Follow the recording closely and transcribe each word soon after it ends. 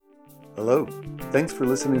Hello. Thanks for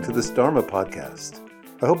listening to this Dharma podcast.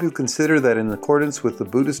 I hope you consider that in accordance with the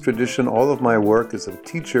Buddhist tradition, all of my work as a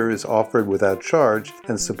teacher is offered without charge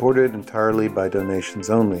and supported entirely by donations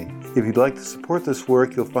only. If you'd like to support this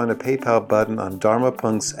work, you'll find a PayPal button on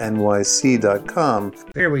dharmapunksnyc.com.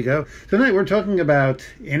 There we go. Tonight we're talking about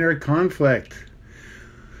inner conflict.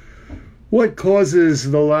 What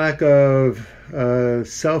causes the lack of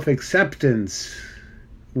self-acceptance?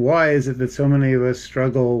 Why is it that so many of us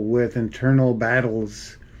struggle with internal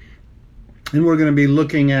battles? And we're going to be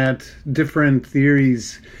looking at different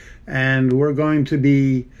theories, and we're going to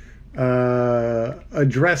be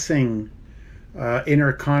addressing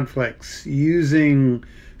inner conflicts using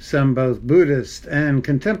some both Buddhist and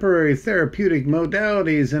contemporary therapeutic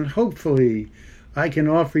modalities, and hopefully I can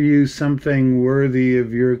offer you something worthy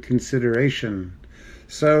of your consideration.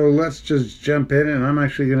 So let's just jump in, and I'm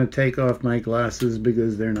actually going to take off my glasses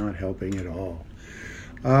because they're not helping at all.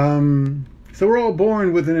 So we're all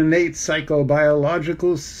born with an innate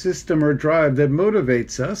psychobiological system or drive that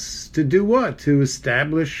motivates us to do what? To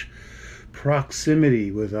establish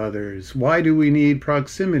proximity with others. Why do we need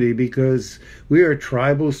proximity? Because we are a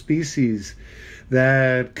tribal species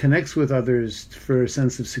that connects with others for a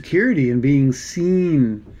sense of security, and being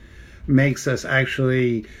seen makes us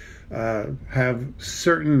actually have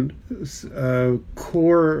certain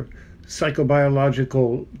core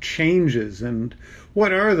psychobiological changes. And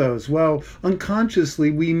what are those? Well,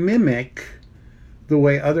 unconsciously we mimic the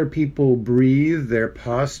way other people breathe, their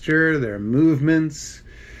posture, their movements,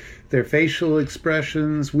 their facial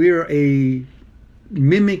expressions. We're a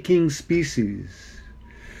mimicking species.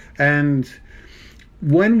 And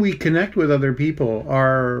when we connect with other people,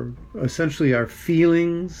 essentially our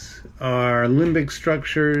feelings, our limbic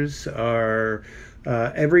structures, our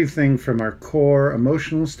everything from our core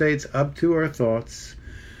emotional states up to our thoughts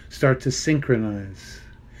start to synchronize.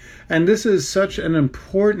 And this is such an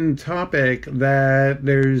important topic that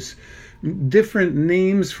there's different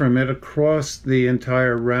names from it across the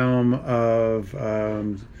entire realm of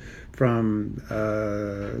from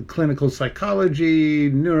clinical psychology,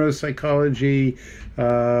 neuropsychology,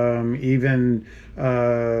 even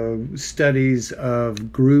studies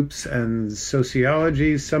of groups and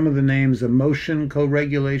sociology. Some of the names: emotion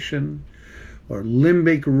co-regulation, or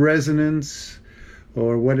limbic resonance,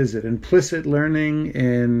 or implicit learning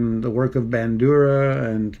in the work of Bandura,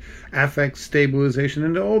 and affect stabilization,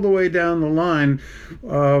 and all the way down the line.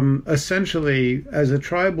 Essentially, as a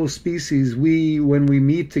tribal species, when we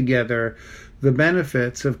meet together, the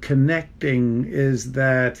benefits of connecting is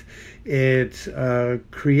that it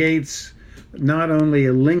creates not only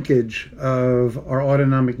a linkage of our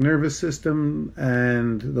autonomic nervous system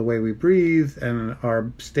and the way we breathe and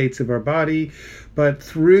our states of our body, but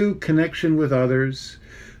through connection with others,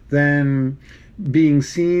 then being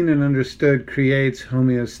seen and understood creates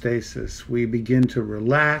homeostasis. We begin to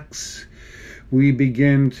relax. We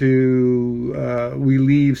begin to we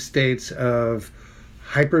leave states of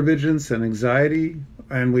hypervigilance and anxiety,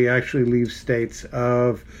 and we actually leave states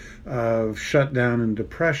of shutdown and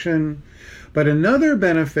depression. But another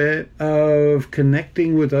benefit of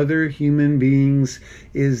connecting with other human beings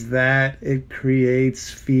is that it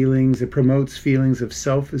promotes feelings of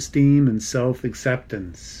self-esteem and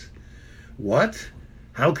self-acceptance. What?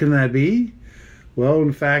 How can that be? Well,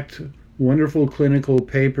 in fact, wonderful clinical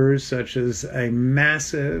papers such as a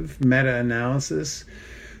massive meta-analysis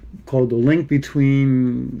called The Link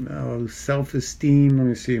Between Self-Esteem, let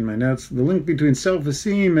me see in my notes, The Link Between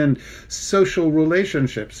Self-Esteem and Social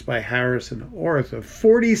Relationships by Harris and Orth, of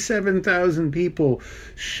 47,000 people,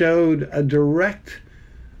 showed a direct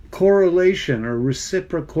correlation or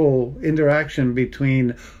reciprocal interaction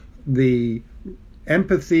between the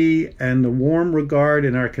empathy and the warm regard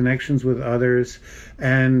in our connections with others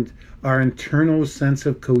and our internal sense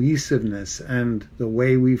of cohesiveness and the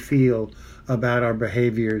way we feel about our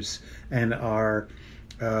behaviors and our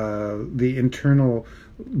the internal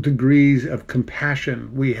degrees of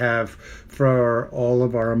compassion we have for all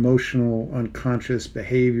of our emotional unconscious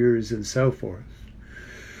behaviors and so forth.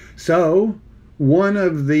 So one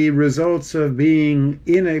of the results of being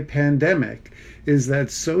in a pandemic is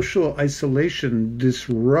that social isolation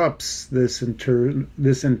disrupts this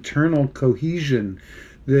internal cohesion,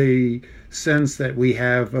 the sense that we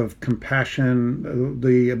have of compassion,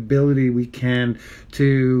 the ability we can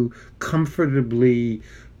to comfortably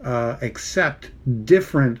accept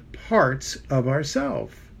different parts of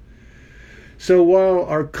ourselves. So while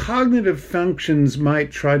our cognitive functions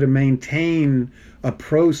might try to maintain a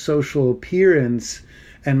pro-social appearance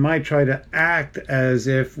and might try to act as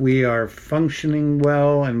if we are functioning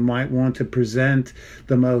well and might want to present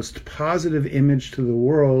the most positive image to the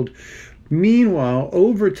world. Meanwhile,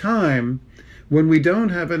 over time, when we don't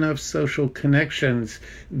have enough social connections,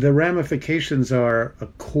 the ramifications are a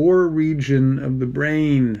core region of the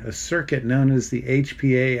brain, a circuit known as the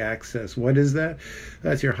HPA axis. What is that?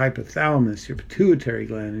 That's your hypothalamus, your pituitary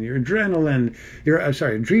gland, and your adrenal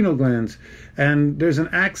glands. And there's an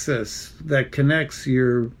axis that connects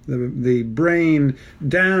the brain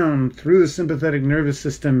down through the sympathetic nervous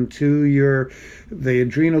system to the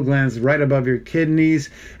adrenal glands right above your kidneys,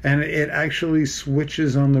 and it actually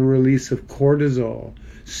switches on the release of cortisol,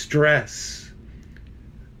 stress,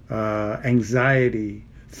 anxiety.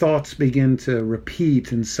 Thoughts begin to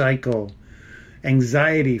repeat and cycle.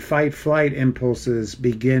 Anxiety, fight-flight impulses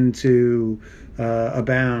begin to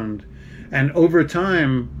abound. And over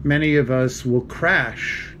time, many of us will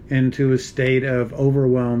crash into a state of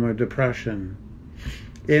overwhelm or depression.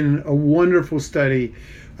 In a wonderful study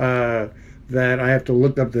that I have to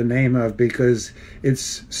look up the name of because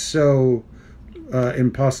it's so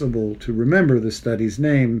impossible to remember the study's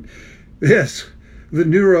name. Yes, the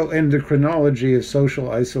neuroendocrinology of social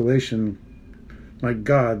isolation. My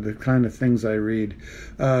God, the kind of things I read.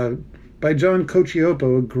 By John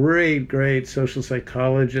Cacioppo, a great social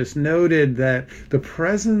psychologist, noted that the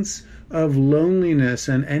presence of loneliness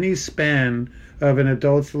in any span of an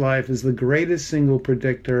adult's life is the greatest single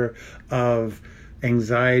predictor of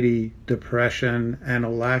anxiety, depression, and a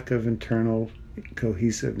lack of internal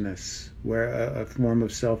cohesiveness, where a form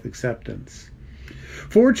of self-acceptance.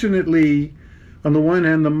 Fortunately, on the one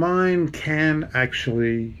hand, the mind can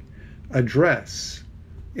actually address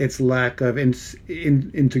its lack of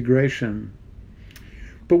integration.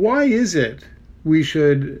 But why is it, we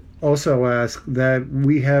should also ask, that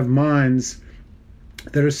we have minds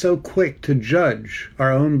that are so quick to judge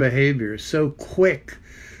our own behavior, so quick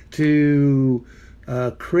to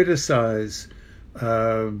criticize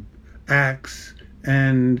acts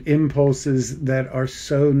and impulses that are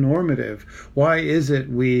so normative? Why is it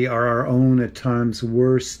we are our own, at times,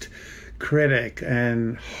 worst critic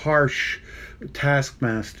and harsh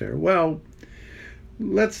taskmaster? Well,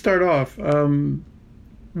 let's start off.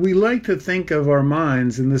 We like to think of our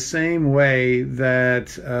minds in the same way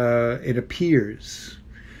that it appears.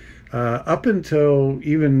 Up until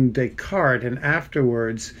even Descartes and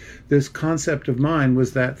afterwards, this concept of mind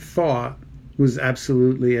was that thought was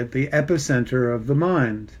absolutely at the epicenter of the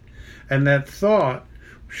mind. And that thought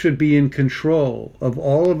should be in control of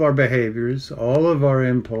all of our behaviors, all of our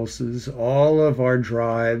impulses, all of our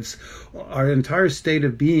drives. Our entire state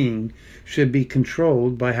of being should be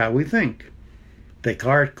controlled by how we think.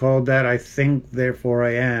 Descartes called that "I think, therefore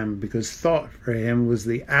I am," because thought for him was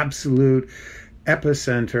the absolute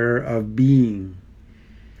epicenter of being.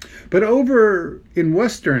 But in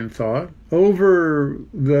Western thought, over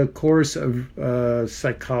the course of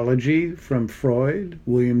psychology, from Freud,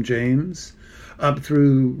 William James, up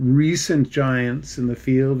through recent giants in the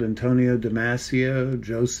field, Antonio Damasio,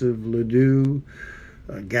 Joseph Ledoux,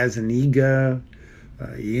 Gazzaniga,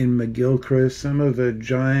 Ian McGilchrist, some of the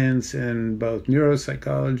giants in both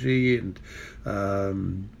neuropsychology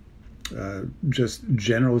and just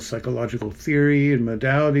general psychological theory and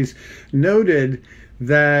modalities, noted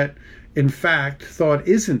that, in fact, thought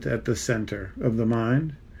isn't at the center of the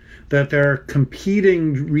mind, that there are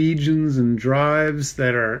competing regions and drives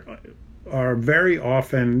that are very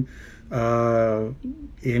often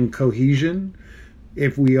in cohesion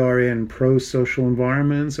if we are in pro-social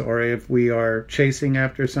environments, or if we are chasing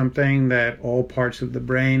after something that all parts of the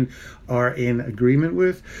brain are in agreement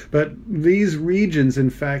with. But these regions, in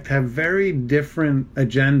fact, have very different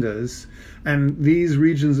agendas, and these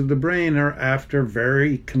regions of the brain are after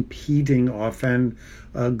very competing, often,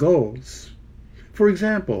 goals. For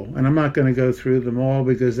example, and I'm not going to go through them all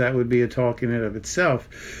because that would be a talk in and of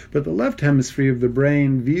itself, but the left hemisphere of the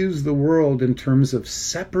brain views the world in terms of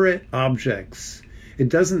separate objects. It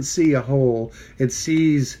doesn't see a whole. It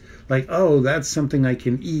sees like, oh, that's something I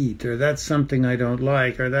can eat, or that's something I don't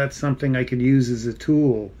like, or that's something I could use as a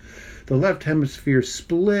tool. The left hemisphere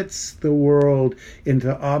splits the world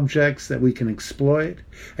into objects that we can exploit,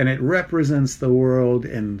 and it represents the world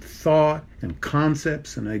in thought and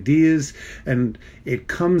concepts and ideas, and it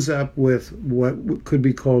comes up with what could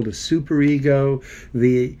be called a superego,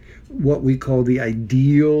 what we call the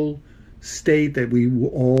ideal state that we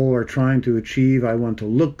all are trying to achieve. I want to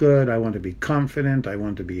look good, I want to be confident, I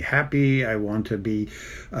want to be happy, I want to be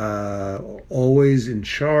always in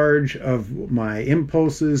charge of my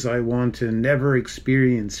impulses, I want to never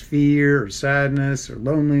experience fear or sadness or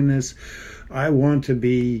loneliness, I want to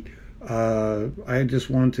be I just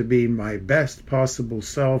want to be my best possible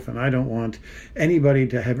self, and I don't want anybody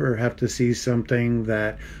to ever have to see something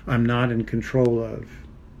that I'm not in control of.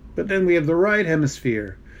 But then we have the right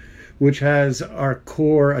hemisphere, which has our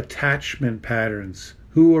core attachment patterns.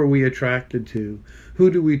 Who are we attracted to? Who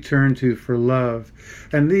do we turn to for love?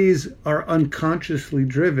 And these are unconsciously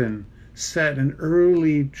driven, set in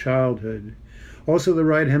early childhood. Also, the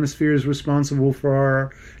right hemisphere is responsible for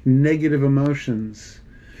our negative emotions.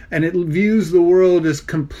 And it views the world as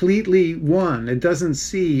completely one. It doesn't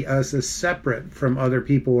see us as separate from other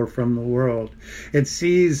people or from the world. It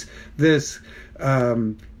sees this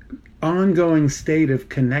ongoing state of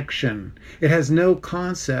connection. It has no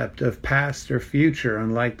concept of past or future,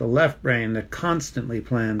 unlike the left brain that constantly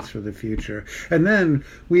plans for the future. And then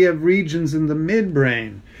we have regions in the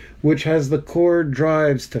midbrain, which has the core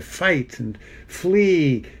drives to fight and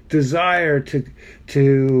flee, desire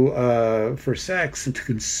for sex and to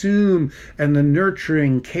consume, and the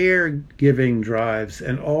nurturing, caregiving drives,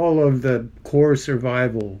 and all of the core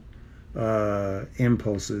survival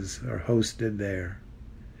impulses are hosted there.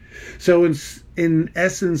 So in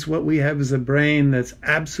essence, what we have is a brain that's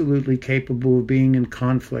absolutely capable of being in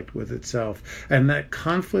conflict with itself. And that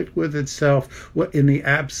conflict with itself, in the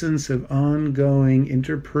absence of ongoing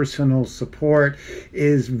interpersonal support,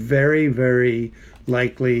 is very, very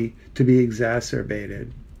likely to be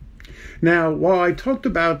exacerbated. Now, while I talked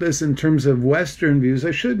about this in terms of Western views,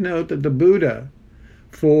 I should note that the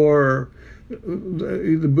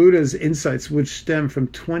Buddha's insights, which stem from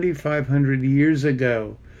 2,500 years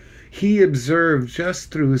ago, he observed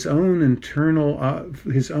just through his own internal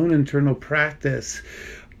practice.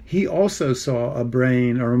 He also saw a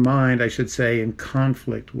brain, or a mind, I should say, in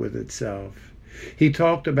conflict with itself. He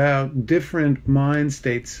talked about different mind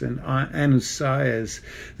states and anusayas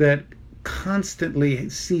that constantly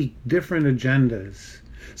seek different agendas.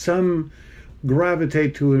 Some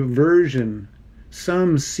gravitate to aversion.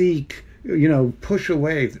 Some seek, push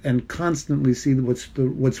away and constantly see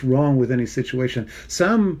what's wrong with any situation.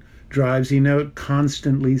 Some drives, he noted,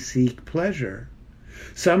 constantly seek pleasure.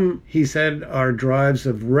 Some, he said, are drives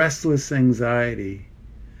of restless anxiety.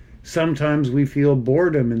 Sometimes we feel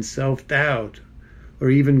boredom and self-doubt, or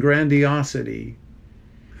even grandiosity.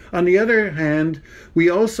 On the other hand, we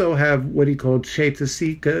also have what he called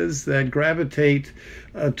chaitasikas that gravitate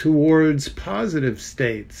towards positive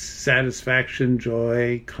states: satisfaction,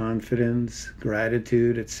 joy, confidence,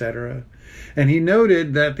 gratitude, etc. And he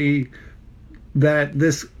noted that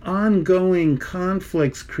this ongoing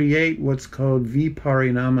conflicts create what's called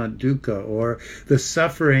viparinama dukkha, or the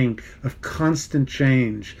suffering of constant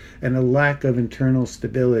change and a lack of internal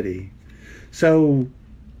stability. So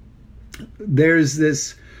there's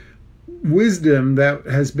this wisdom that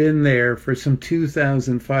has been there for some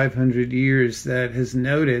 2,500 years that has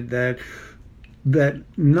noted that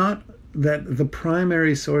the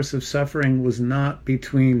primary source of suffering was not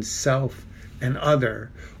between self and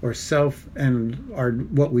other, or self and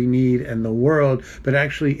what we need and the world, but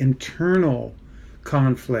actually internal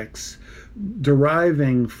conflicts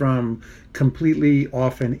deriving from completely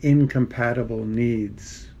often incompatible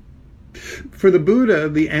needs. For the Buddha,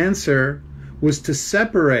 the answer was to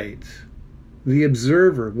separate the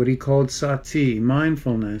observer, what he called sati,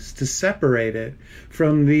 mindfulness, to separate it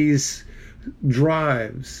from these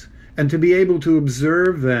drives and to be able to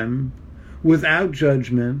observe them without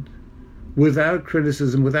judgment, without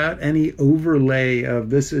criticism, without any overlay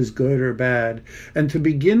of this is good or bad, and to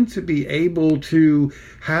begin to be able to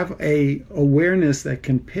have a awareness that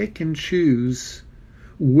can pick and choose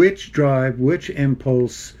which drive, which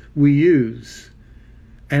impulse we use,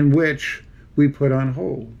 and which we put on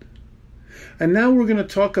hold. And now we're going to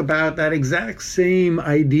talk about that exact same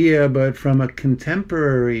idea, but from a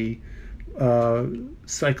contemporary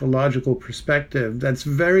psychological perspective that's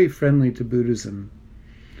very friendly to Buddhism.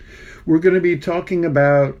 We're going to be talking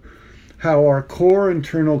about how our core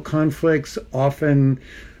internal conflicts often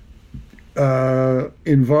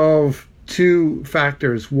involve two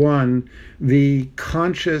factors. One, the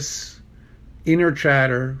conscious inner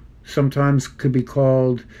chatter, sometimes could be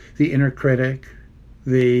called the inner critic,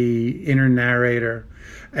 the inner narrator,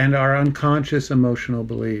 and our unconscious emotional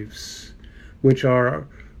beliefs, which are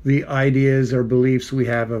the ideas or beliefs we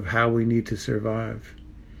have of how we need to survive.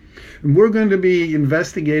 And we're going to be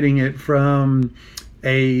investigating it from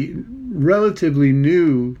a relatively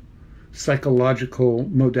new psychological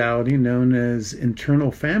modality known as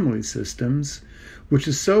internal family systems, which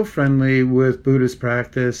is so friendly with Buddhist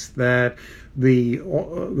practice that the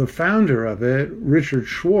founder of it, Richard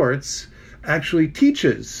Schwartz, actually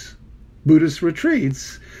teaches Buddhist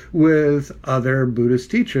retreats with other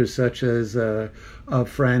Buddhist teachers, such as a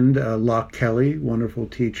friend, Locke Kelly, wonderful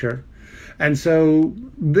teacher. And so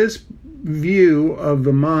this view of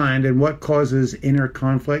the mind and what causes inner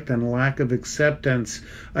conflict and lack of acceptance,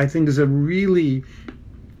 I think, is a really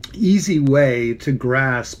easy way to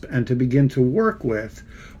grasp and to begin to work with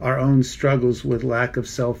our own struggles with lack of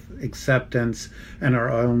self-acceptance and our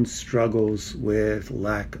own struggles with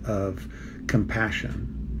lack of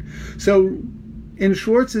compassion. So in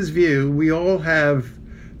Schwartz's view, we all have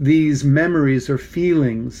these memories or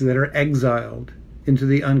feelings that are exiled into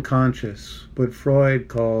the unconscious, what Freud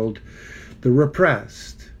called the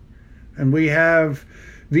repressed. And we have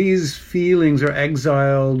these feelings are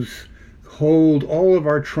exiled, hold all of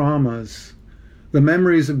our traumas, the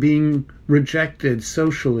memories of being rejected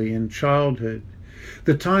socially in childhood,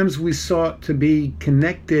 the times we sought to be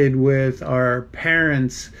connected with our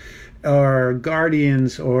parents, our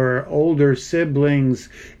guardians, or older siblings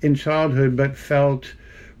in childhood but felt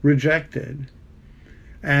rejected,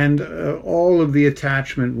 and all of the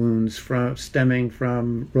attachment wounds stemming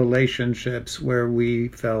from relationships where we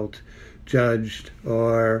felt judged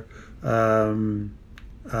or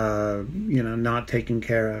not taken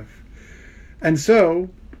care of. And so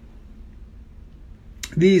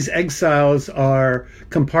these exiles are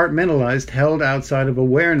compartmentalized, held outside of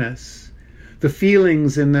awareness. The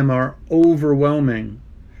feelings in them are overwhelming.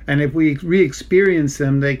 And if we re-experience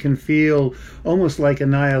them, they can feel almost like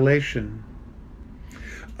annihilation.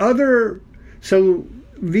 So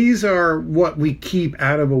these are what we keep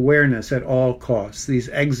out of awareness at all costs, these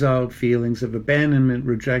exiled feelings of abandonment,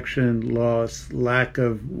 rejection, loss, lack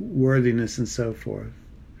of worthiness, and so forth.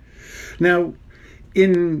 Now,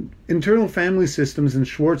 in internal family systems, in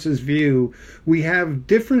Schwartz's view, we have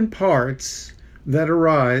different parts that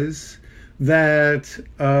arise that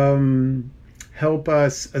help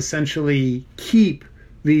us essentially keep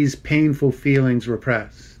these painful feelings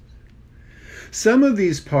repressed. Some of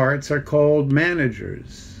these parts are called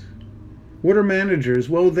managers. What are managers?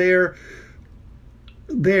 Well, they're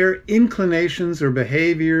inclinations or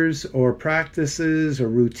behaviors or practices or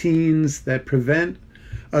routines that prevent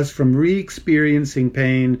us from re-experiencing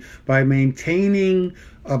pain by maintaining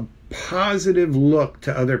a positive look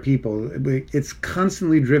to other people. It's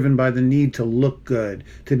constantly driven by the need to look good,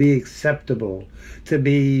 to be acceptable, to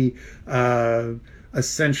be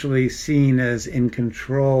essentially seen as in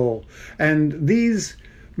control. And these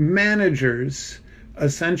managers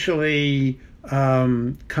essentially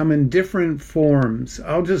come in different forms.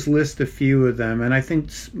 I'll just list a few of them, and I think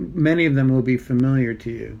many of them will be familiar to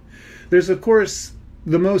you. There's, of course,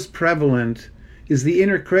 the most prevalent is the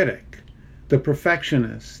inner critic, the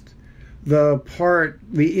perfectionist, the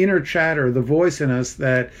inner chatter, the voice in us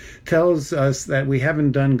that tells us that we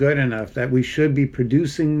haven't done good enough, that we should be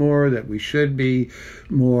producing more, that we should be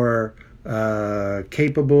more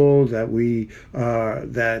capable, that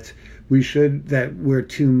we're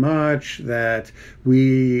too much, that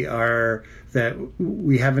we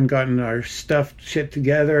haven't gotten our shit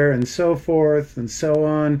together, and so forth and so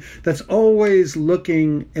on. That's always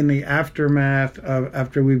looking in the aftermath of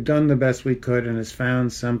after we've done the best we could and has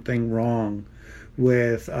found something wrong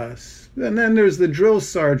with us. And then there's the drill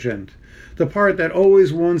sergeant, the part that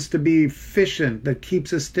always wants to be efficient, that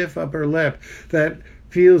keeps a stiff upper lip, that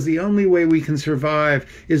feels the only way we can survive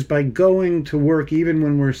is by going to work even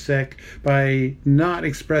when we're sick, by not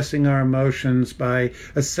expressing our emotions, by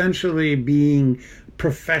essentially being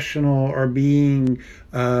professional or being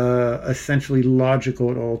essentially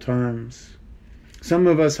logical at all times. Some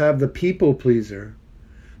of us have the people pleaser,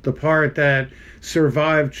 the part that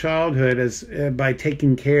survived childhood by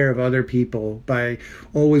taking care of other people, by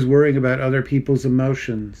always worrying about other people's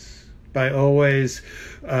emotions, by always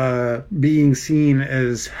being seen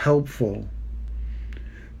as helpful.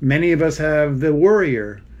 Many of us have the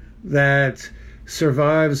worrier that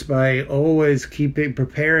survives by always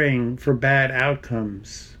preparing for bad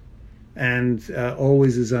outcomes and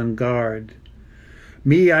always is on guard.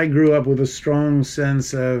 Me, I grew up with a strong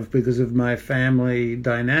sense of, because of my family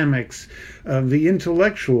dynamics, of the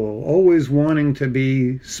intellectual, always wanting to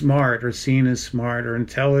be smart or seen as smart or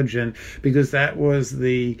intelligent, because that was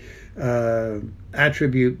the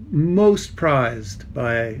attribute most prized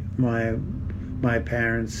by my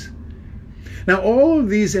parents. Now, all of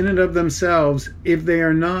these in and of themselves, if they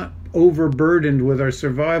are not overburdened with our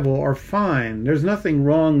survival are fine. There's nothing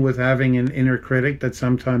wrong with having an inner critic that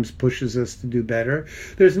sometimes pushes us to do better.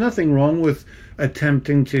 There's nothing wrong with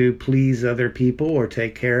attempting to please other people or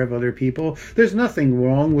take care of other people. There's nothing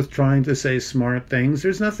wrong with trying to say smart things.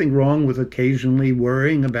 There's nothing wrong with occasionally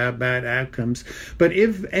worrying about bad outcomes. But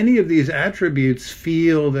if any of these attributes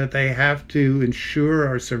feel that they have to ensure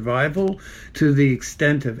our survival to the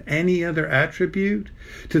extent of any other attribute,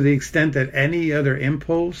 to the extent that any other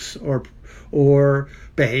impulse or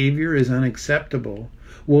behavior is unacceptable,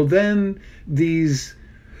 well, then these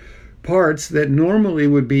parts that normally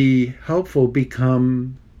would be helpful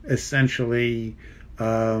become essentially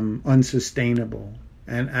unsustainable,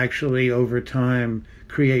 and actually over time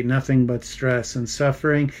create nothing but stress and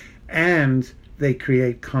suffering, and they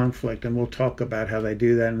create conflict, and we'll talk about how they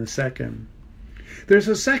do that in a second. There's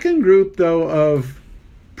a second group, though, of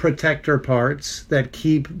protector parts that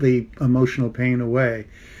keep the emotional pain away.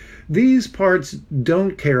 These parts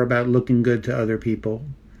don't care about looking good to other people.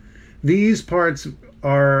 These parts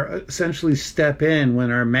are essentially step in when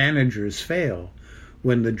our managers fail,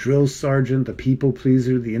 when the drill sergeant, the people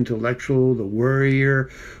pleaser, the intellectual, the worrier,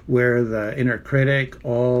 where the inner critic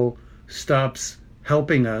all stops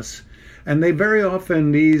helping us. And they very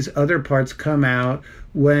often, these other parts come out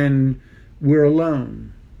when we're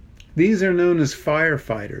alone. These are known as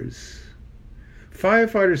firefighters.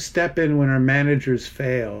 Firefighters step in when our managers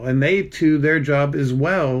fail, and they too, their job as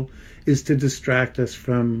well is to distract us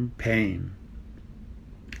from pain.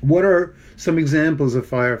 What are some examples of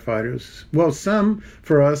firefighters? Well, some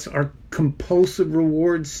for us are compulsive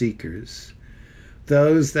reward seekers,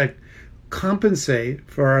 those that compensate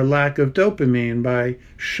for our lack of dopamine by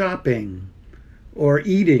shopping or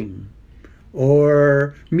eating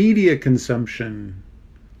or media consumption,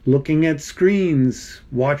 looking at screens,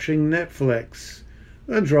 watching Netflix,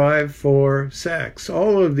 a drive for sex.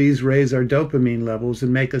 All of these raise our dopamine levels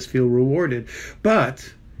and make us feel rewarded.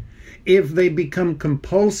 But if they become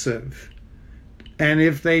compulsive, and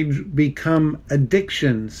if they become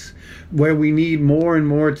addictions where we need more and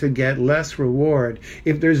more to get less reward,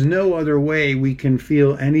 if there's no other way we can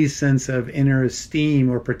feel any sense of inner esteem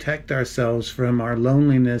or protect ourselves from our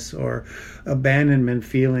loneliness or abandonment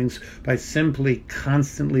feelings by simply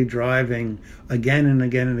constantly driving again and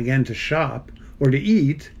again and again to shop or to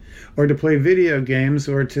eat or to play video games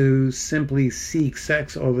or to simply seek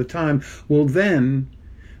sex all the time, well then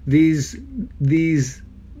these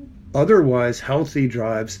otherwise healthy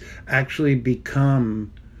drives actually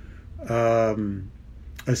become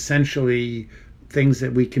essentially things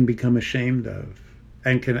that we can become ashamed of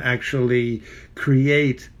and can actually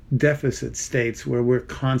create deficit states where we're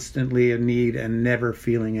constantly in need and never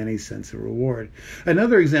feeling any sense of reward.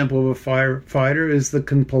 Another example of a firefighter is the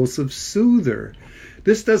compulsive soother.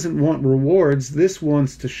 This doesn't want rewards. This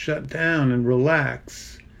wants to shut down and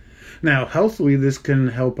relax. Now, healthily, this can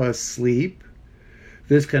help us sleep.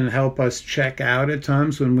 This can help us check out at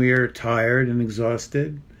times when we are tired and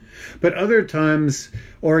exhausted. But other times,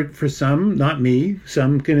 or for some, not me,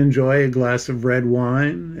 some can enjoy a glass of red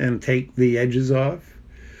wine and take the edges off.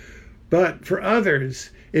 But for others,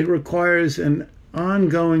 it requires an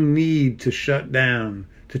ongoing need to shut down,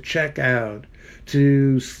 to check out,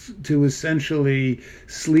 to essentially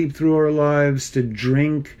sleep through our lives, to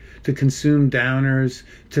drink, to consume downers,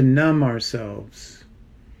 to numb ourselves.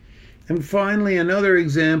 And finally, another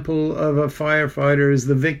example of a firefighter is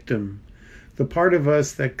the victim, the part of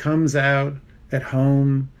us that comes out at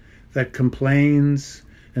home, that complains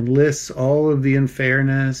and lists all of the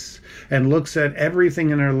unfairness and looks at everything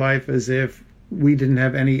in our life as if we didn't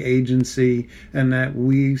have any agency and that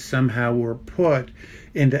we somehow were put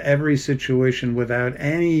into every situation without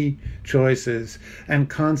any choices and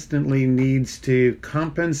constantly needs to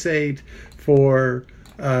compensate for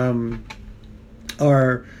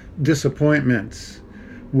our disappointments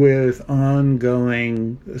with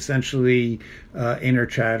ongoing, essentially, inner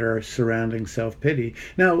chatter surrounding self-pity.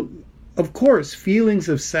 Now, of course, feelings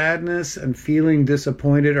of sadness and feeling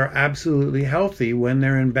disappointed are absolutely healthy when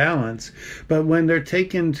they're in balance. But when they're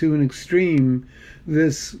taken to an extreme,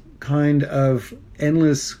 this kind of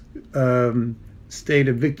endless state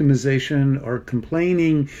of victimization or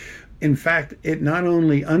complaining, in fact, it not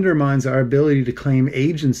only undermines our ability to claim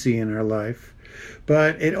agency in our life,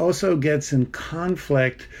 but it also gets in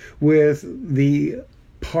conflict with the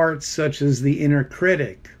parts such as the inner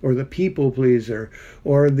critic or the people pleaser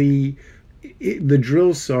or the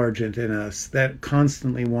drill sergeant in us that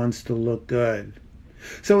constantly wants to look good.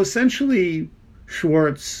 So essentially,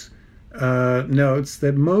 Schwartz notes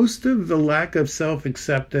that most of the lack of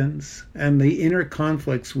self-acceptance and the inner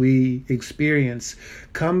conflicts we experience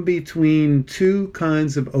come between two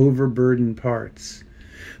kinds of overburdened parts.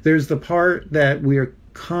 There's the part that we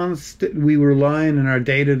rely on in our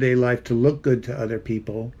day-to-day life to look good to other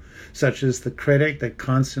people, such as the critic that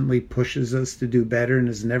constantly pushes us to do better and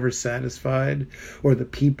is never satisfied, or the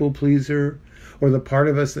people pleaser, or the part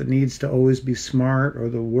of us that needs to always be smart, or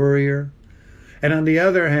the worrier. And on the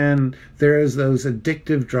other hand, there is those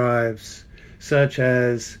addictive drives, such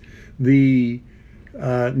as the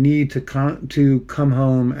need to come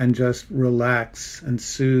home and just relax and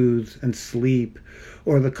soothe and sleep,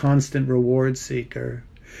 or the constant reward seeker.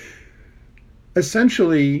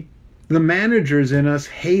 Essentially, the managers in us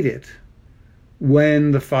hate it when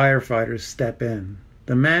the firefighters step in.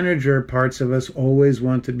 The manager parts of us always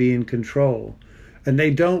want to be in control. And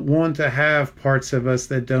they don't want to have parts of us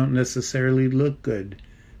that don't necessarily look good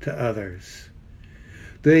to others.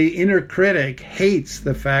 The inner critic hates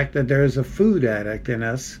the fact that there is a food addict in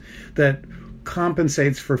us that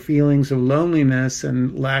compensates for feelings of loneliness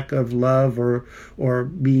and lack of love or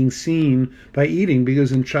being seen by eating,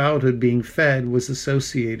 because in childhood being fed was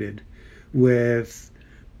associated with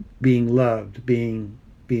being loved, being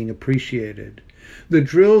appreciated. The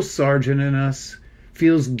drill sergeant in us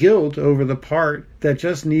feels guilt over the part that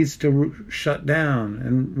just needs to shut down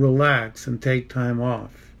and relax and take time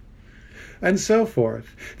off, and so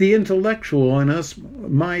forth. The intellectual in us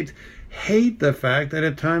might hate the fact that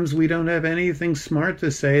at times we don't have anything smart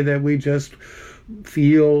to say, that we just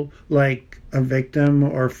feel like a victim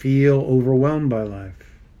or feel overwhelmed by life.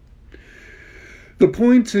 The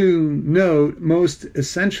point to note most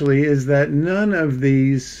essentially is that none of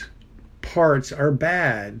these parts are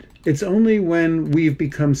bad. It's only when we've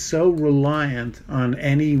become so reliant on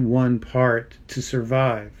any one part to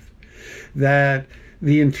survive that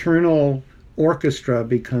the internal orchestra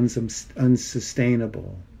becomes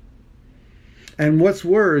unsustainable. And what's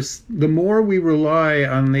worse, the more we rely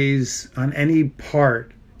on any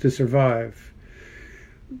part to survive,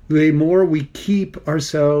 the more we keep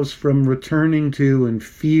ourselves from returning to and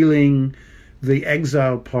feeling the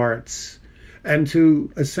exiled parts, and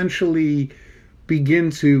to essentially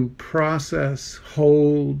begin to process,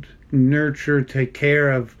 hold, nurture, take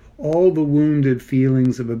care of all the wounded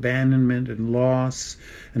feelings of abandonment and loss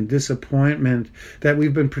and disappointment that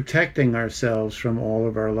we've been protecting ourselves from all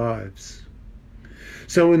of our lives.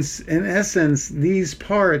 So in essence, these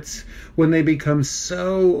parts, when they become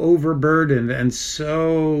so overburdened and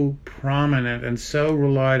so prominent and so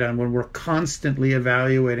relied on, when we're constantly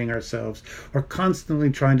evaluating ourselves or constantly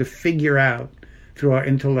trying to figure out through our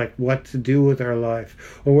intellect what to do with our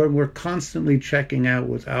life, or when we're constantly checking out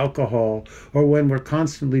with alcohol, or when we're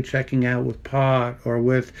constantly checking out with pot or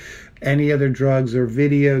with any other drugs or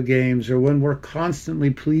video games, or when we're constantly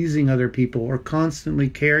pleasing other people or constantly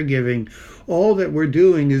caregiving, all that we're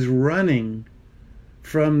doing is running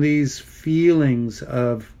from these feelings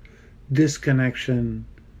of disconnection,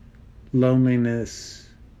 loneliness,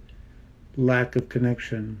 lack of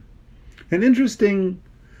connection. And interesting,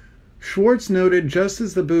 Schwartz noted, just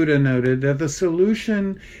as the Buddha noted, that the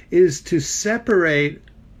solution is to separate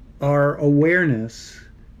our awareness,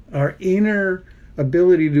 our inner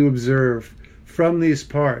ability to observe, from these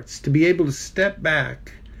parts, to be able to step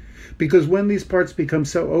back. Because when these parts become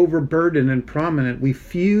so overburdened and prominent, we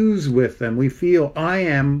fuse with them. We feel, I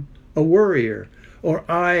am a worrier, or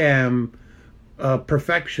I am a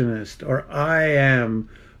perfectionist, or I am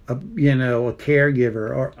a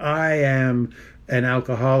caregiver, or I am an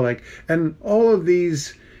alcoholic. And all of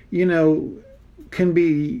these, can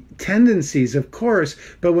be tendencies, of course,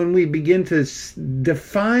 but when we begin to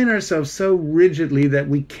define ourselves so rigidly that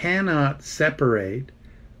we cannot separate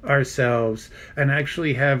ourselves and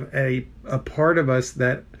actually have a part of us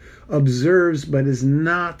that observes but is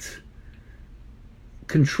not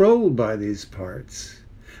controlled by these parts.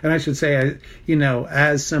 And I should say,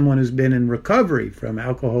 as someone who's been in recovery from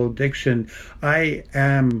alcohol addiction, I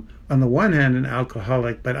am, on the one hand, an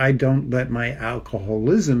alcoholic, but I don't let my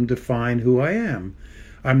alcoholism define who I am.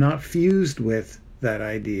 I'm not fused with that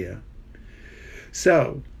idea.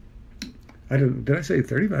 So, did I say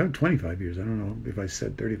 35? I have 25 years. I don't know if I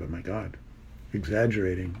said 35. My God,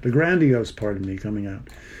 exaggerating. The grandiose part of me coming out.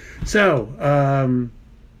 So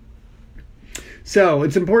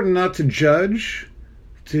it's important not to judge,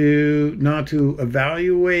 not to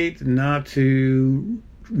evaluate, not to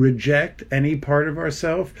reject any part of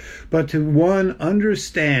ourselves, but to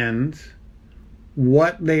understand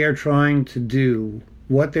what they are trying to do,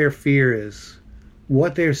 what their fear is,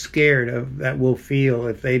 what they're scared of that will feel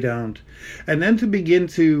if they don't, and then to begin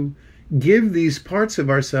to give these parts of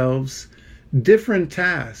ourselves different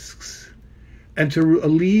tasks and to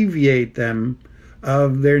alleviate them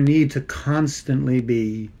of their need to constantly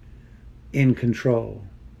be in control.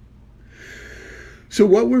 So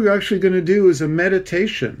what we're actually going to do is a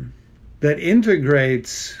meditation that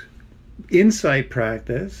integrates insight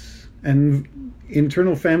practice, and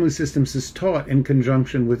internal family systems is taught in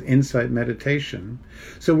conjunction with insight meditation.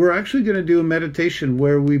 So we're actually going to do a meditation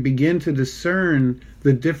where we begin to discern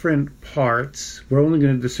the different parts. We're only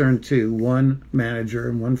going to discern two, one manager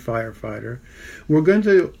and one firefighter. We're going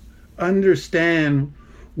to understand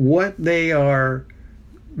what they are,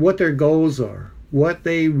 what their goals are, what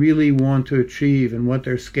they really want to achieve and what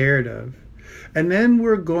they're scared of. And then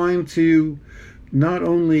we're going to not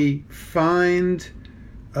only find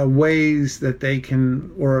ways that they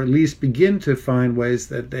can, or at least begin to find ways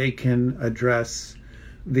that they can address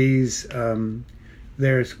these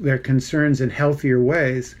their concerns in healthier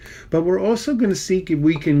ways, but we're also going to seek if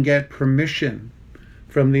we can get permission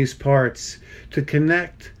from these parts to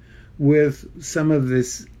connect with some of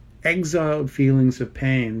this exiled feelings of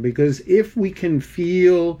pain. Because if we can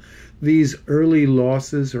feel these early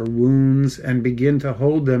losses or wounds and begin to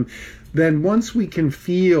hold them, then once we can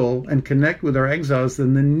feel and connect with our exiles,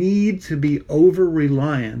 then the need to be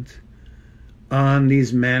over-reliant on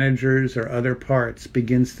these managers or other parts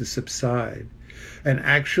begins to subside. And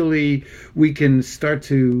actually, we can start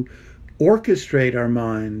to orchestrate our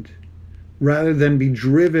mind rather than be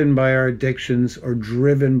driven by our addictions or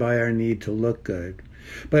driven by our need to look good.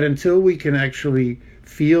 But until we can actually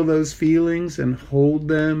feel those feelings and hold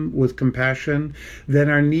them with compassion, then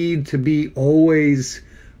our need to be always,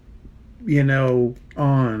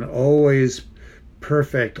 always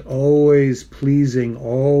perfect, always pleasing,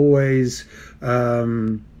 always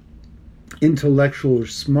intellectual or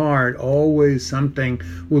smart, always something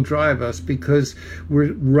will drive us, because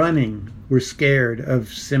we're scared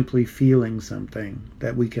of simply feeling something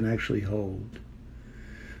that we can actually hold.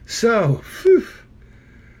 So,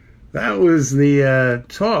 that was the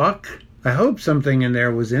talk. I hope something in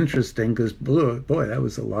there was interesting, because boy, that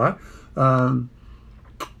was a lot.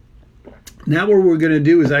 Now what we're going to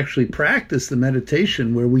do is actually practice the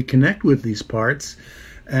meditation where we connect with these parts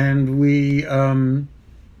and we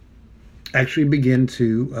actually begin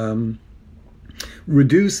to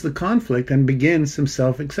reduce the conflict and begin some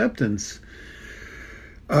self-acceptance.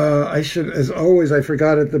 I should, as always, I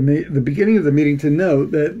forgot at the beginning of the meeting to note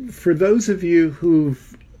that for those of you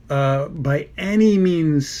who've by any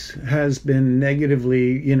means has been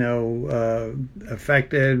negatively,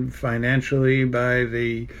 affected financially by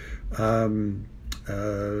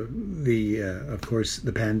of course,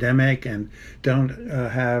 the pandemic, and don't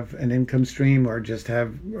have an income stream or just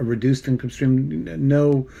have a reduced income stream,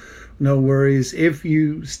 no worries. If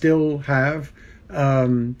you still have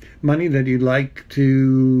money that you'd like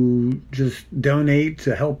to just donate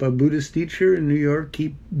to help a Buddhist teacher in New York,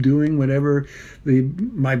 keep doing whatever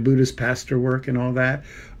my Buddhist pastor work and all that,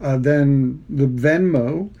 then the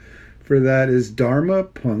Venmo for that is Dharma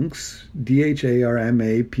Punx,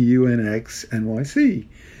 DharmaPunx NYC.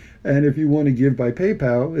 And if you want to give by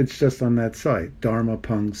PayPal, it's just on that site,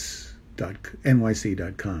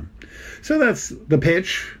 dharmapunx.nyc.com. So that's the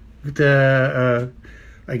pitch.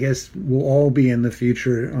 I guess we'll all be in the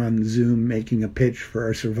future on Zoom making a pitch for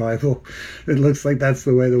our survival. It looks like that's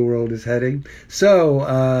the way the world is heading.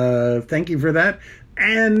 So thank you for that.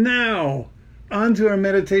 And now, on to our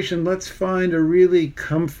meditation. Let's find a really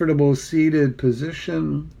comfortable seated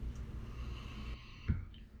position.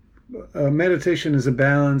 Meditation is a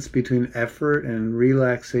balance between effort and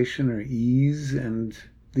relaxation or ease. And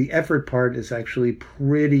the effort part is actually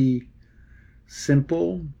pretty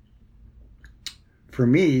simple. For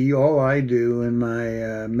me, all I do in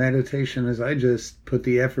my meditation is I just put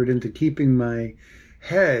the effort into keeping my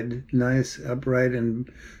head nice, upright, and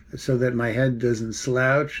so that my head doesn't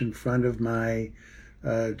slouch in front of my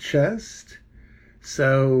chest.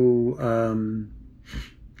 So,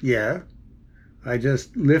 I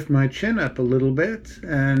just lift my chin up a little bit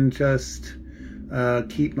and just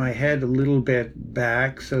keep my head a little bit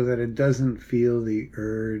back so that it doesn't feel the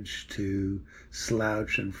urge to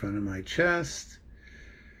slouch in front of my chest.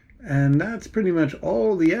 And that's pretty much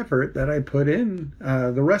all the effort that I put in.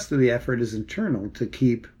 The rest of the effort is internal, to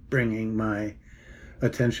keep bringing my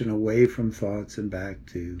attention away from thoughts and back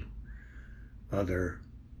to other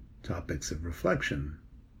topics of reflection.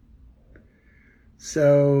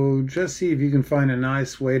 So just see if you can find a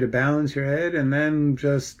nice way to balance your head, and then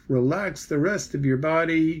just relax the rest of your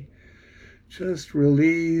body. Just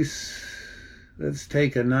release. Let's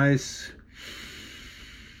take a nice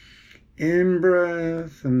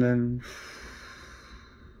in-breath and then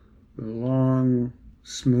the long,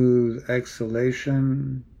 smooth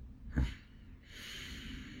exhalation.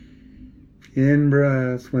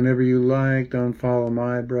 In-breath whenever you like, don't follow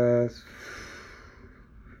my breath.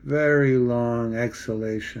 Very long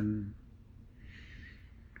exhalation.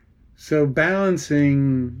 So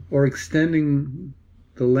balancing or extending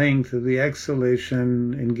the length of the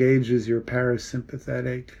exhalation engages your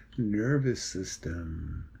parasympathetic nervous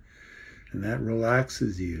system, and that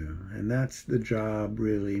relaxes you. And that's the job,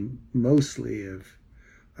 really, mostly of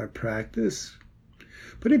our practice.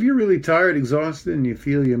 But if you're really tired, exhausted, and you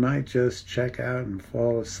feel you might just check out and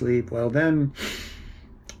fall asleep, well then,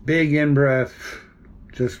 big in-breath,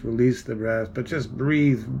 just release the breath, but just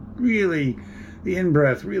breathe really, the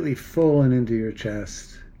in-breath really full and into your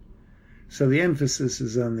chest. So the emphasis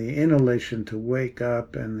is on the inhalation to wake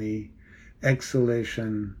up and the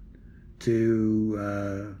exhalation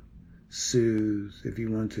to soothe, if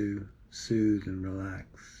you want to soothe and relax.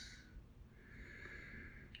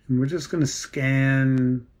 And we're just going to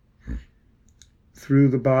scan through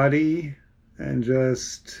the body and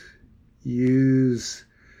just use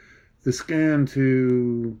the scan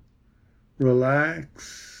to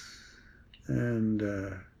relax and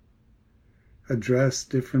address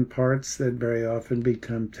different parts that very often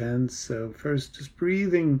become tense. So first, just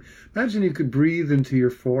breathing. Imagine you could breathe into your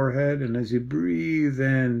forehead, and as you breathe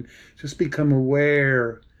in, just become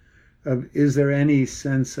aware of, is there any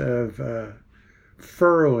sense of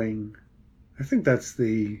furrowing? I think that's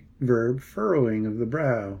the verb, furrowing of the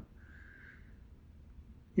brow.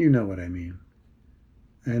 You know what I mean.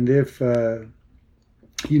 And if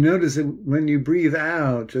you notice that when you breathe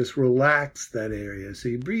out, just relax that area. So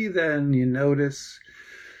you breathe in, you notice,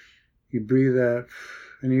 you breathe out,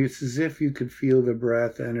 and it's as if you could feel the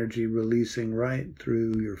breath energy releasing right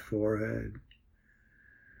through your forehead.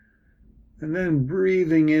 And then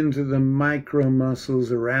breathing into the micro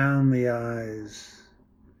muscles around the eyes.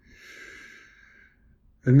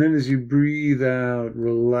 And then as you breathe out,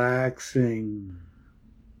 relaxing,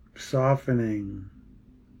 softening.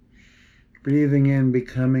 Breathing in,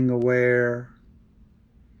 becoming aware.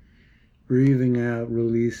 Breathing out,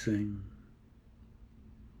 releasing.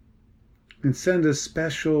 And send a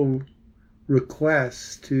special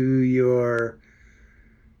request to your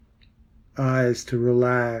eyes to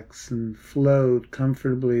relax and float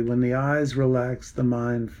comfortably. When the eyes relax, the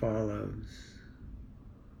mind follows.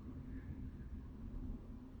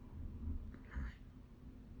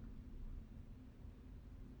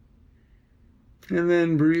 And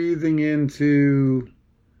then breathing into,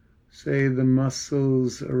 say, the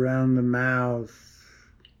muscles around the mouth.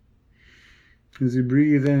 As you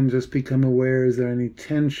breathe in, just become aware, is there any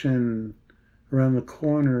tension around the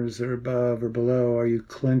corners or above or below? Are you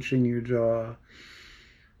clenching your jaw?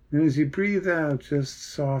 And as you breathe out,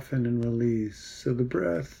 just soften and release. So the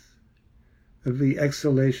breath of the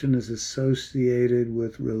exhalation is associated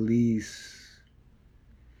with release.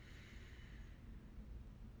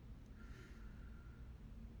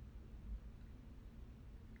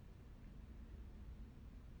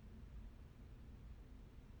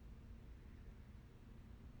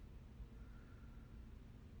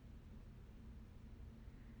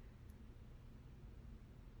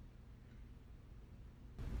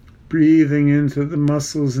 Breathing into the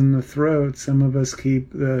muscles in the throat. Some of us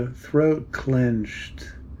keep the throat clenched.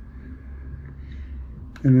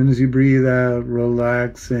 And then as you breathe out,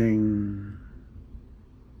 relaxing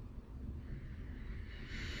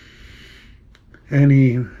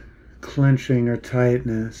any clenching or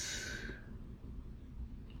tightness.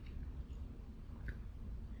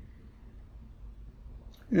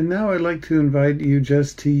 And now I'd like to invite you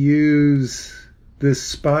just to use this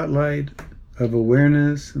spotlight of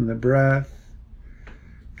awareness and the breath,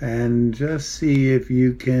 and just see if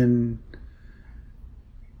you can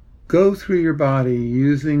go through your body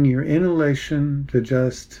using your inhalation to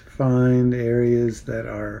just find areas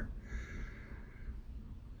that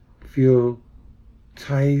feel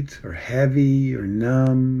tight or heavy or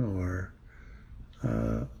numb or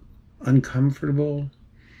uncomfortable.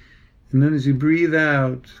 And then as you breathe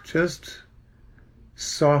out, just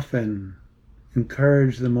soften.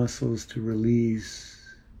 Encourage the muscles to release.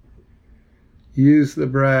 Use the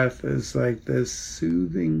breath as like this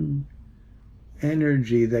soothing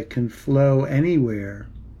energy that can flow anywhere.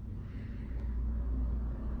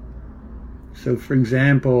 So for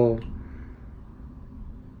example,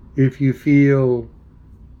 if you feel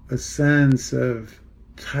a sense of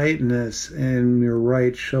tightness in your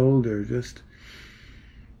right shoulder, just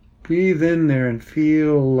breathe in there and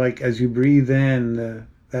feel like as you breathe in,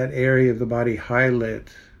 that area of the body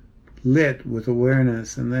lit with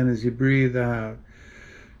awareness. And then as you breathe out,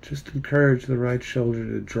 just encourage the right shoulder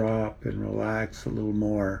to drop and relax a little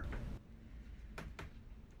more.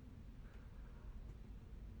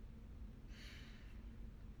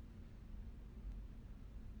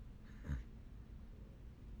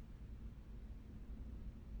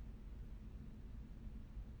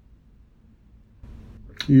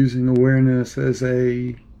 Using awareness as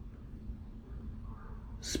a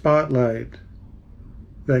spotlight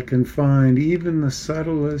that can find even the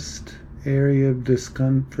subtlest area of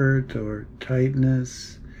discomfort or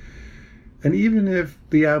tightness. And even if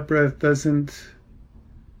the out-breath doesn't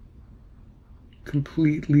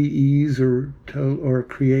completely ease or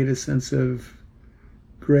create a sense of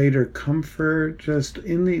greater comfort, just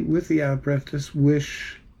with the out-breath, just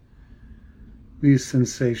wish these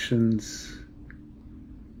sensations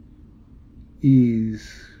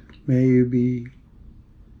ease. May you be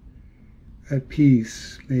at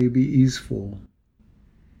peace, may you be easeful.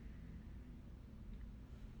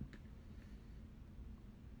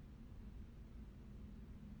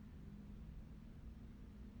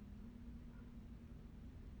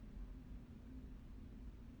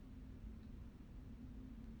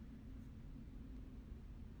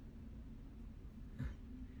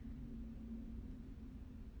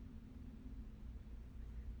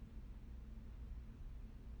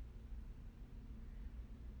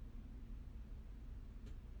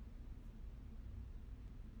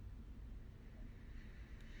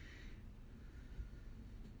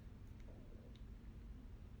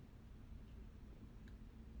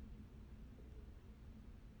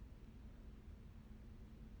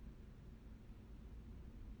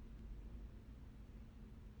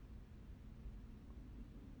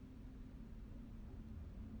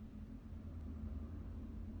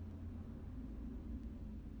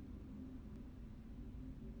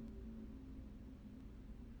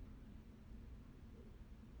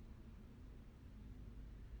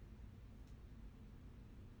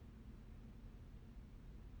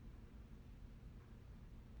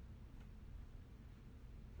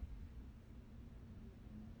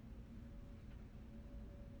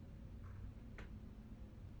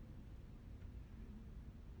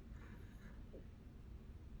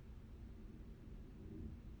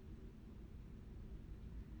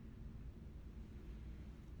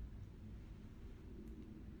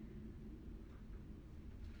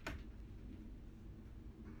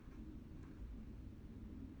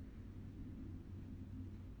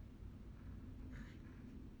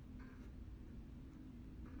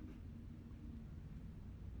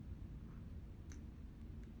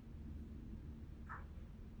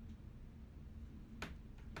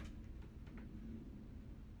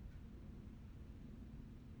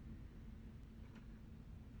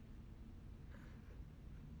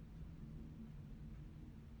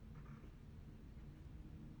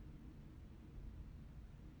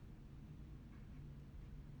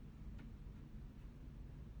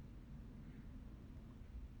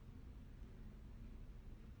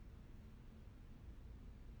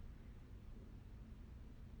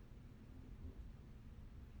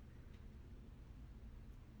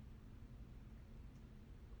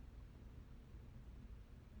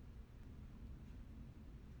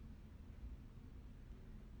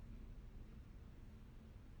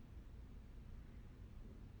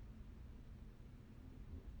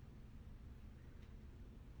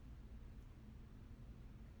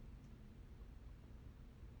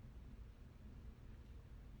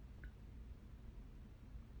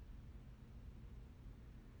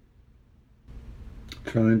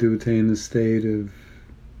 Trying to attain the state of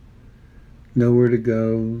nowhere to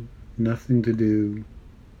go, nothing to do,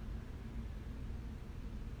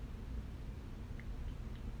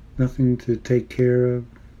 nothing to take care of,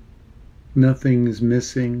 nothing is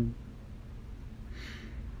missing,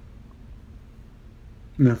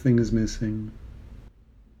 nothing is missing.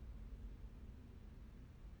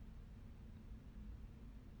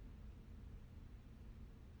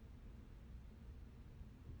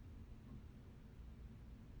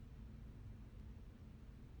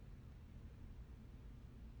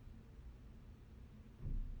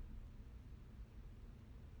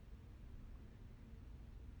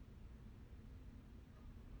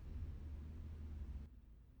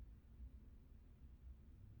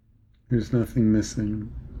 There's nothing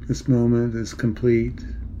missing. This moment is complete.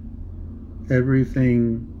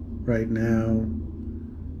 Everything right now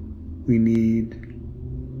we need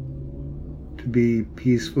to be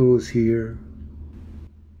peaceful is here.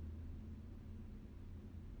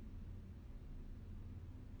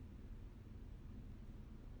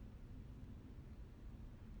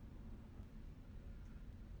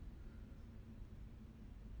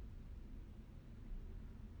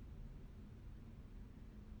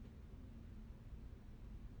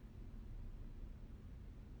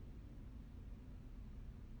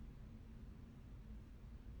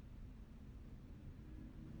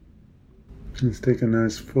 Let's take a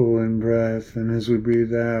nice full in-breath, and as we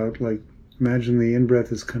breathe out, like imagine the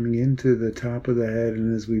in-breath is coming into the top of the head,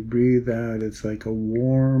 and as we breathe out, it's like a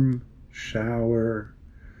warm shower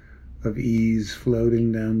of ease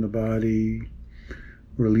floating down the body,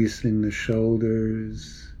 releasing the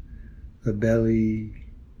shoulders, the belly,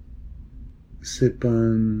 the sit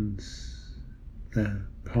bones, the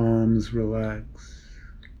palms relax,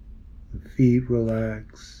 the feet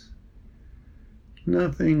relax.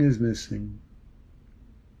 Nothing is missing.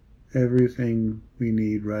 Everything we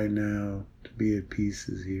need right now to be at peace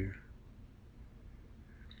is here.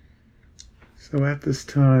 So at this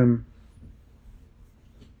time,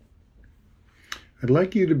 I'd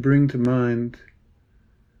like you to bring to mind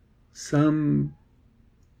some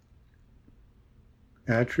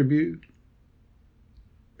attribute,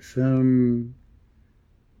 some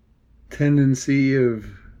tendency of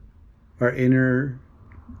our inner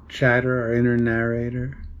chatter, our inner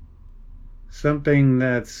narrator, something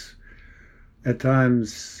that's at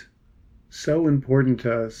times so important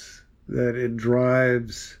to us that it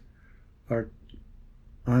drives our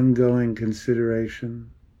ongoing consideration,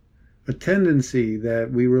 a tendency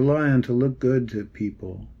that we rely on to look good to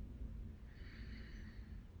people.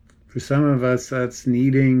 For some of us, that's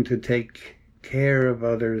needing to take care of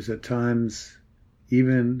others at times,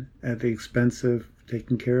 even at the expense of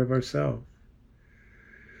taking care of ourselves.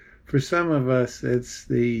 For some of us, it's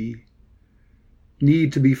the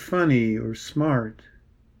need to be funny or smart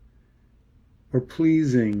or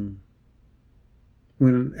pleasing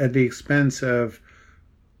when at the expense of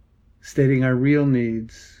stating our real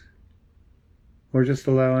needs or just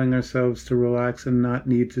allowing ourselves to relax and not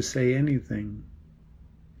need to say anything.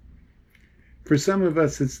 For some of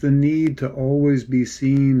us, it's the need to always be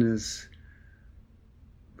seen as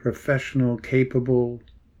professional, capable,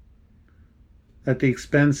 at the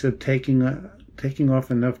expense of taking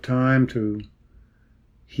off enough time to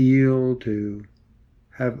heal, to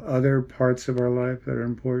have other parts of our life that are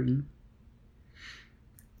important.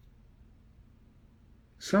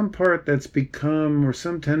 Some part that's become, or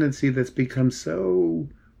some tendency that's become so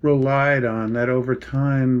relied on that over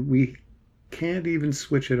time we can't even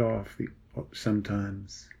switch it off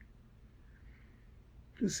sometimes.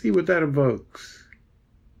 Just see what that evokes.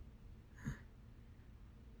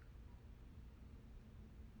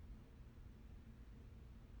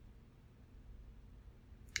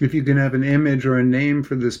 If you can have an image or a name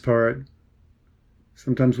for this part,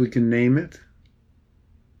 sometimes we can name it.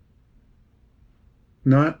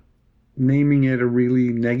 Not naming it a really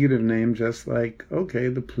negative name, just like, okay,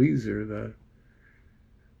 the pleaser,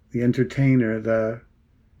 the entertainer, the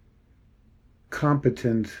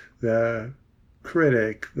competent, the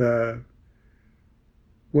critic,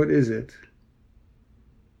 what is it?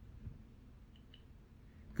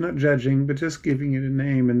 Not judging, but just giving it a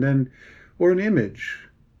name, and then, or an image.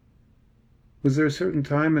 Was there a certain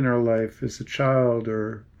time in our life as a child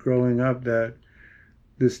or growing up that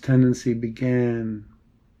this tendency began?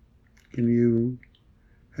 Can you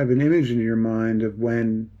have an image in your mind of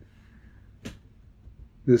when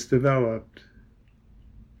this developed?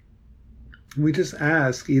 We just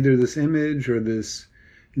ask either this image or this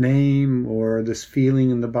name or this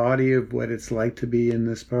feeling in the body of what it's like to be in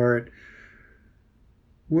this part.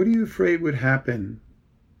 What are you afraid would happen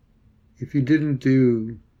if you didn't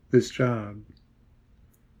do this job?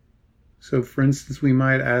 So, for instance, we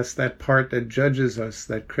might ask that part that judges us,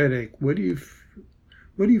 that critic, what do you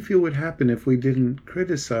feel would happen if we didn't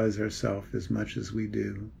criticize ourselves as much as we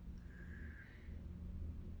do?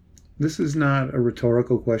 This is not a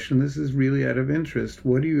rhetorical question. This is really out of interest.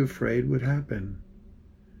 What are you afraid would happen?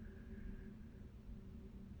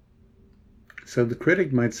 So the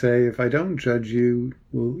critic might say, if I don't judge you,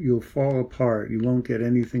 you'll fall apart. You won't get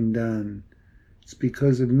anything done. It's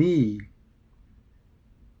because of me.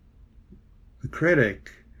 The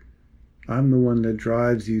critic, I'm the one that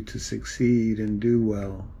drives you to succeed and do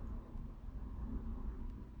well.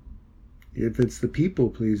 If it's the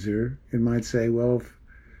people pleaser, it might say, well, if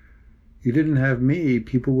you didn't have me,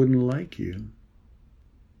 people wouldn't like you.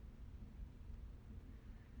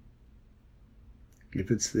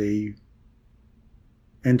 If it's the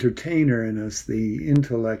entertainer in us, the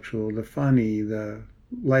intellectual, the funny, the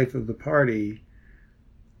life of the party,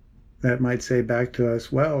 that might say back to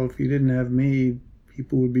us, well, if you didn't have me,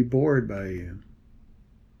 people would be bored by you.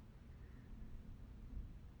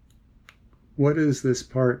 What is this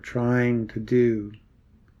part trying to do?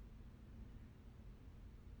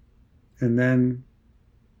 And then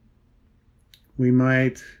we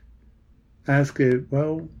might ask it,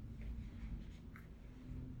 well,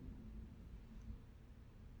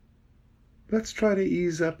 let's try to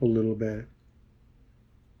ease up a little bit.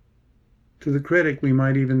 To the critic, we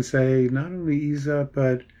might even say, not only ease up,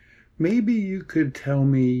 but maybe you could tell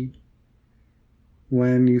me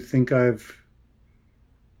when you think I've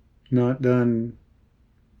not done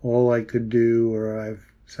all I could do, or I've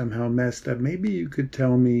somehow messed up. Maybe you could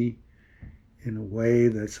tell me in a way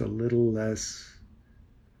that's a little less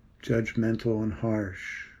judgmental and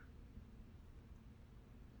harsh.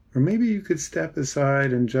 Or maybe you could step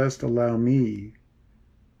aside and just allow me,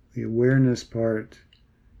 the awareness part,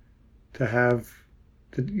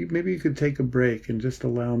 maybe you could take a break and just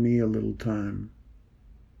allow me a little time.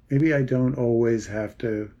 Maybe I don't always have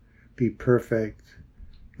to be perfect.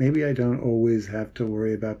 Maybe I don't always have to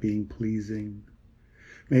worry about being pleasing.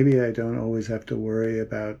 Maybe I don't always have to worry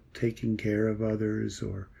about taking care of others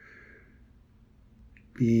or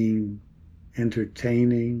being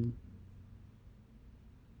entertaining.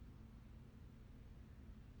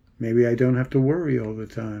 Maybe I don't have to worry all the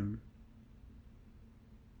time.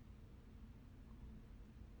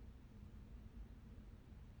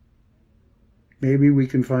 Maybe we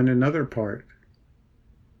can find another part.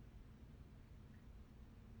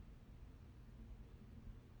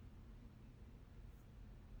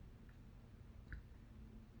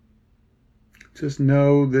 Just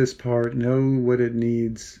know this part, know what it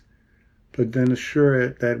needs, but then assure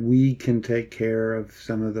it that we can take care of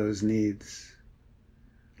some of those needs.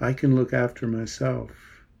 I can look after myself.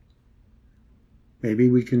 Maybe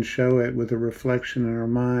we can show it with a reflection in our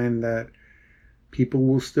mind that people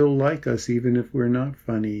will still like us even if we're not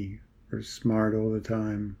funny or smart all the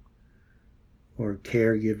time or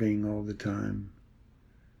caregiving all the time.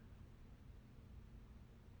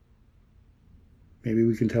 Maybe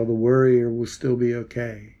we can tell the worrier we'll still be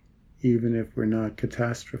okay, even if we're not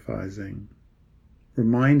catastrophizing.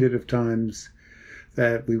 Reminded of times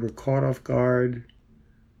that we were caught off guard,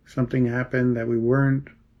 something happened that we weren't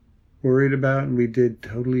worried about, and we did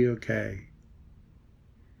totally okay.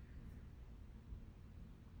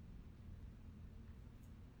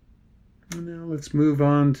 And now let's move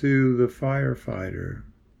on to the firefighter.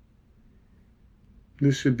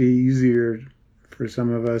 This should be easier for some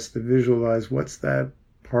of us to visualize. What's that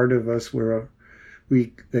part of us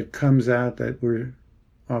that comes out that we're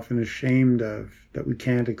often ashamed of, that we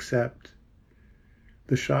can't accept?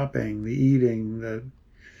 The shopping, the eating, the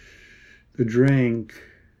drink,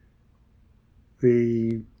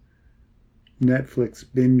 the Netflix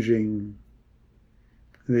binging,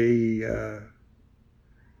 the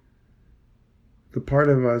part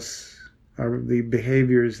of us are the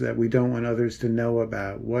behaviors that we don't want others to know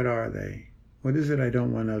about. What are they? What is it I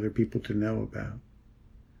don't want other people to know about?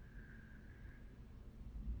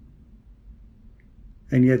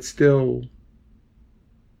 And yet still,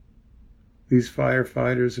 these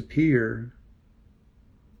firefighters appear.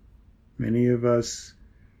 Many of us,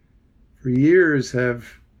 for years, have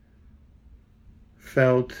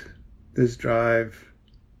felt this drive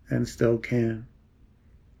and still can't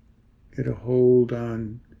get a hold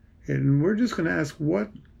on. And we're just going to ask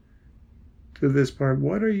to this part,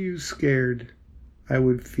 what are you scared I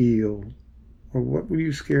would feel? Or what were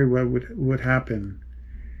you scared would happen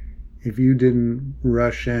if you didn't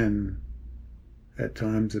rush in at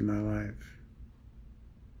times in my life?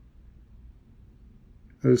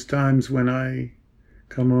 Those times when I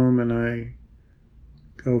come home and I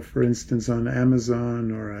go, for instance, on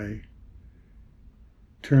Amazon, or I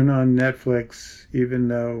turn on Netflix, even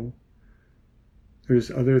though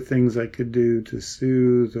there's other things I could do to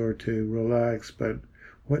soothe or to relax, but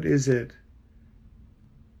what is it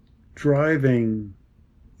driving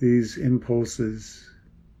these impulses?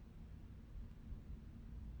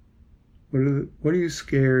 What are you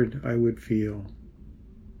scared I would feel?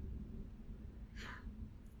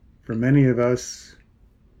 For many of us,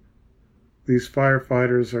 these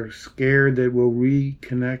firefighters are scared that we'll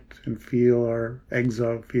reconnect and feel our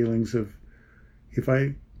exiled feelings of, if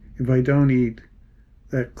I don't eat,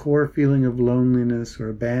 that core feeling of loneliness or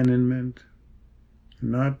abandonment,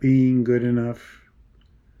 not being good enough.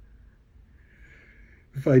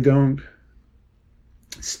 If I don't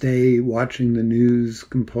stay watching the news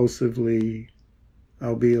compulsively,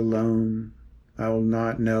 I'll be alone. I will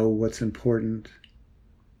not know what's important.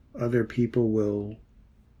 Other people will.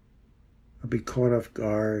 I'll be caught off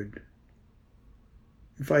guard.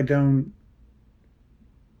 If I don't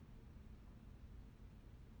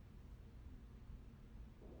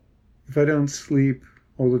sleep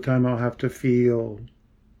all the time, I'll have to feel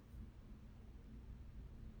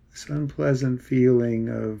this unpleasant feeling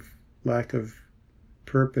of lack of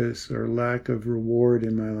purpose or lack of reward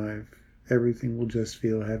in my life. Everything will just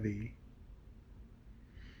feel heavy.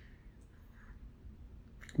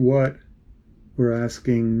 What we're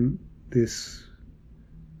asking these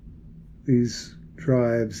these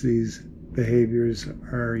drives, these behaviors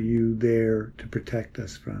are you there to protect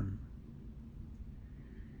us from?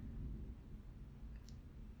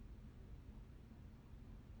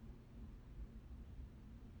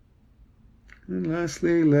 And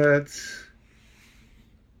lastly, let's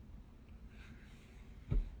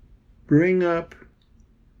bring up,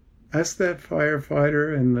 ask that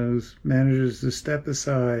firefighter and those managers to step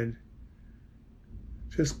aside.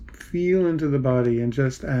 Just feel into the body and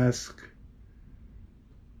just ask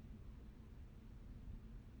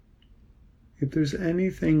if there's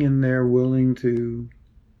anything in there willing to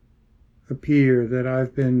appear that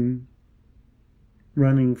I've been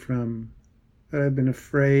running from, that I've been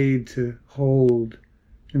afraid to hold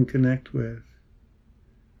and connect with.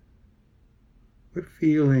 What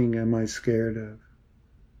feeling am I scared of?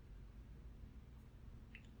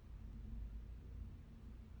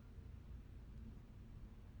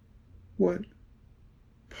 What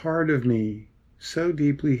part of me, so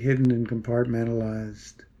deeply hidden and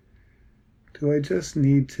compartmentalized, do I just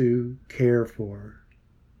need to care for?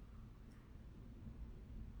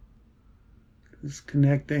 Just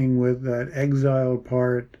connecting with that exiled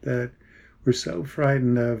part that we're so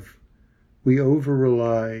frightened of, we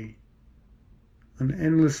over-rely on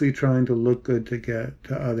endlessly trying to look good to get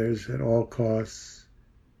to others at all costs,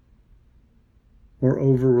 or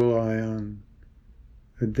over-rely on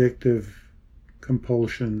addictive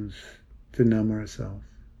compulsions to numb ourselves.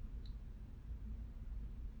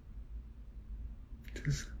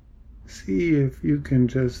 Just see if you can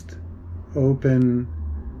just open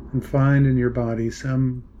and find in your body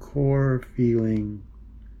some core feeling.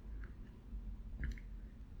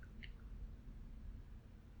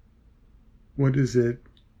 What is it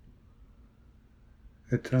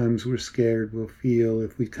at times we're scared we'll feel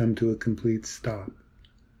if we come to a complete stop?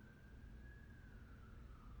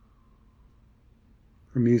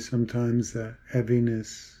 For me, sometimes the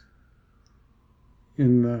heaviness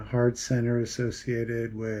in the heart center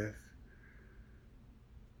associated with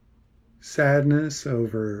sadness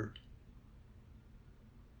over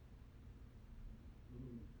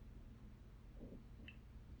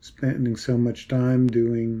spending so much time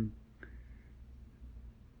doing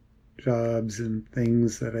jobs and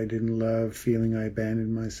things that I didn't love, feeling I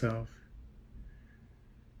abandoned myself.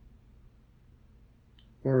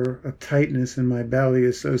 Or a tightness in my belly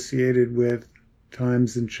associated with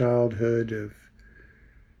times in childhood of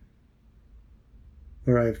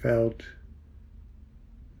where I felt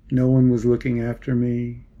no one was looking after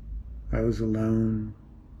me, I was alone,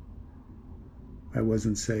 I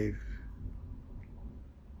wasn't safe.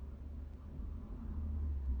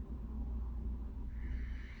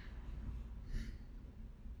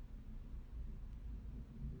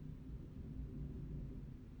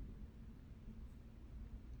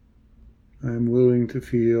 I'm willing to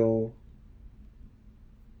feel,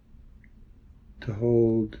 to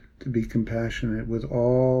hold, to be compassionate with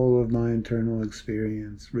all of my internal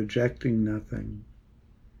experience, rejecting nothing,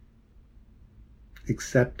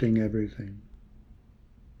 accepting everything.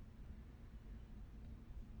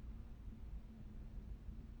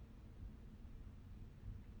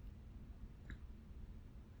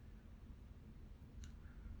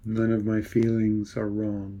 None of my feelings are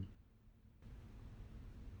wrong.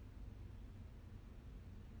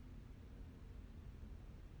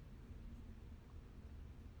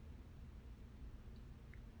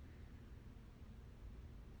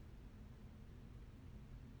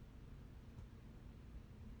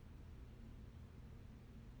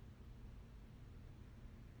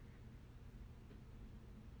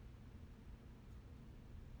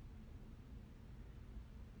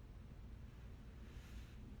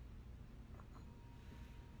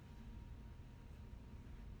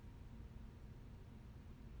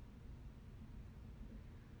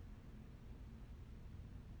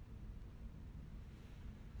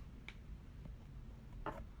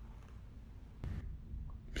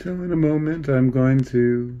 So in a moment I'm going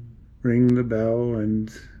to ring the bell,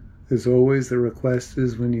 and as always the request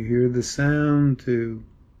is when you hear the sound to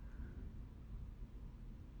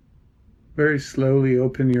very slowly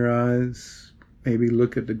open your eyes, maybe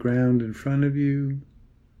look at the ground in front of you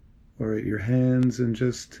or at your hands, and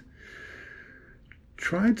just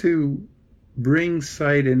try to bring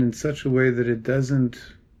sight in such a way that it doesn't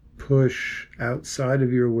push outside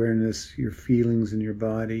of your awareness, your feelings in your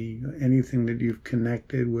body, anything that you've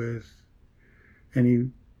connected with,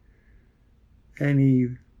 any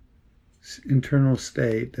internal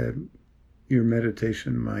state that your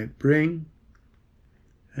meditation might bring.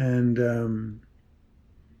 And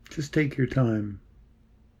just take your time.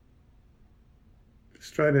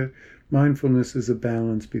 Just try to, mindfulness is a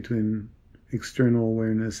balance between external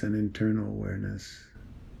awareness and internal awareness.